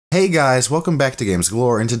Hey guys, welcome back to Games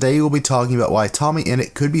Galore, and today we'll be talking about why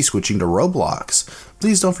TommyInnit could be switching to Roblox.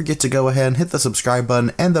 Please don't forget to go ahead and hit the subscribe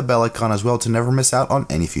button and the bell icon as well to never miss out on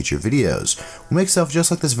any future videos. We make stuff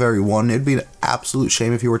just like this very one. It'd be an absolute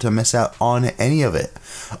shame if you were to miss out on any of it.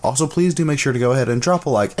 Also, please do make sure to go ahead and drop a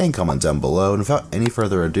like and comment down below, and without any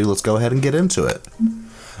further ado, let's go ahead and get into it.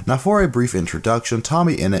 Now, for a brief introduction,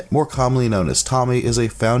 TommyInnit, more commonly known as Tommy, is a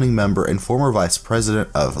founding member and former vice president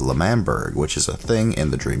of Lemannberg, which is a thing in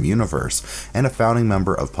the Dream universe, and a founding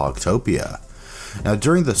member of Pogtopia. Now,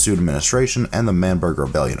 during the Suit administration and the Manberg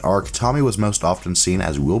Rebellion arc, Tommy was most often seen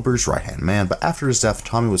as Wilbur's right-hand man, but after his death,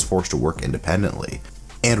 Tommy was forced to work independently.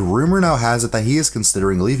 And rumor now has it that he is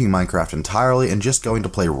considering leaving Minecraft entirely and just going to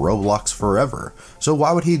play Roblox forever. So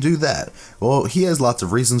why would he do that? Well, he has lots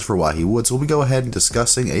of reasons for why he would, so we'll go ahead and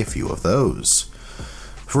discussing a few of those.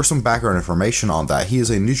 For some background information on that, he is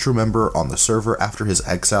a neutral member on the server after his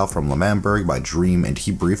exile from Lemannberg by Dream, and he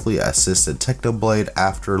briefly assisted Technoblade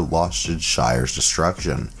after Losshire's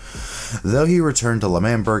destruction. Though he returned to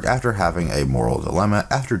Lemannberg after having a moral dilemma,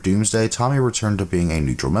 after Doomsday, Tommy returned to being a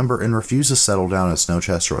neutral member and refused to settle down in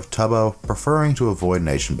Snowchester with Tubbo, preferring to avoid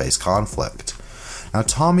nation-based conflict. Now,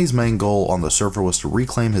 Tommy's main goal on the server was to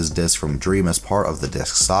reclaim his disc from Dream as part of the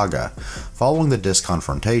disc saga. Following the disc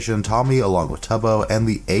confrontation, Tommy, along with Tubbo and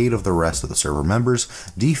the aid of the rest of the server members,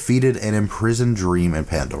 defeated and imprisoned Dream in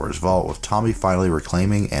Pandora's Vault, with Tommy finally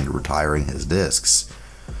reclaiming and retiring his discs.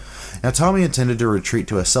 Now, Tommy intended to retreat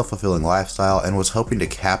to a self-fulfilling lifestyle and was hoping to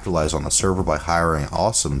capitalize on the server by hiring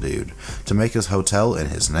Awesome Dude to make his hotel in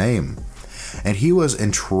his name. And he was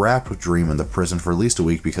entrapped with Dream in the prison for at least a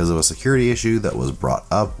week because of a security issue that was brought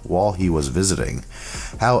up while he was visiting.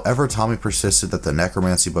 However, Tommy persisted that the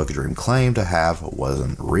necromancy book Dream claimed to have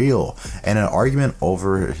wasn't real, and an argument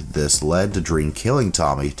over this led to Dream killing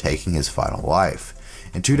Tommy, taking his final life.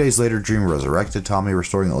 And 2 days later, Dream resurrected Tommy,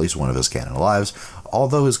 restoring at least one of his canon lives,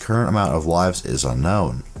 although his current amount of lives is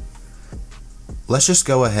unknown. Let's just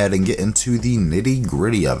go ahead and get into the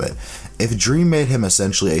nitty-gritty of it. If Dream made him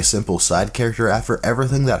essentially a simple side character after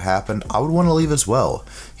everything that happened, I would want to leave as well.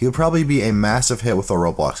 He would probably be a massive hit with the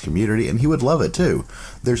Roblox community, and he would love it too.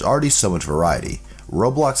 There's already so much variety.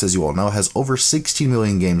 Roblox, as you all know, has over 16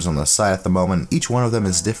 million games on the site at the moment. Each one of them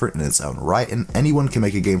is different in its own right, and anyone can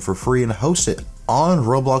make a game for free and host it on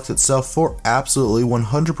Roblox itself for absolutely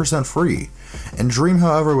 100% free. And Dream,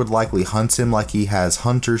 however, would likely hunt him like he has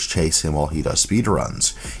hunters chase him while he does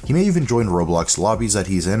speedruns. He may even join Roblox lobbies that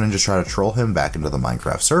he's in and just try to troll him back into the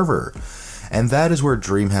Minecraft server. And that is where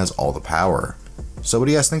Dream has all the power. So what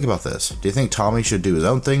do you guys think about this? Do you think Tommy should do his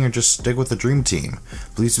own thing or just stick with the Dream team?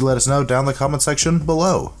 Please do let us know down in the comment section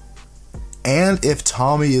below. And if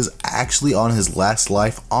Tommy is actually on his last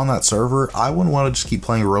life on that server, I wouldn't want to just keep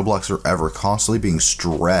playing Roblox forever, constantly being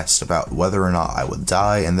stressed about whether or not I would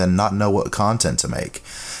die and then not know what content to make.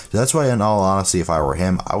 So that's why, in all honesty, if I were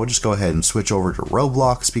him, I would just go ahead and switch over to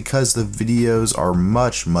Roblox because the videos are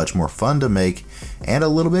much more fun to make and a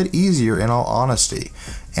little bit easier, in all honesty.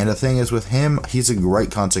 And the thing is with him, he's a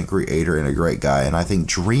great content creator and a great guy, and I think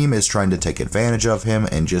Dream is trying to take advantage of him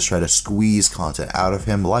and just try to squeeze content out of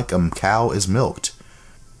him like a cow is milked.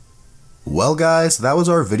 Well guys, that was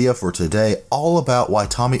our video for today, all about why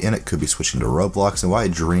TommyInnit could be switching to Roblox and why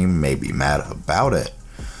Dream may be mad about it.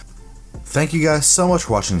 Thank you guys so much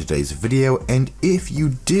for watching today's video, and if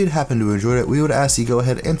you did happen to enjoy it, we would ask you go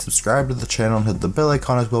ahead and subscribe to the channel and hit the bell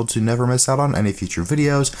icon as well to never miss out on any future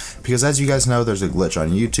videos, because as you guys know, there's a glitch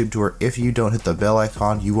on YouTube to where if you don't hit the bell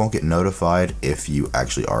icon, you won't get notified if you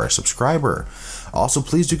actually are a subscriber. Also,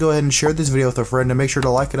 please do go ahead and share this video with a friend and make sure to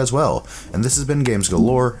like it as well. And this has been Games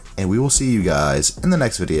Galore, and we will see you guys in the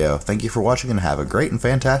next video. Thank you for watching and have a great and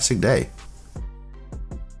fantastic day.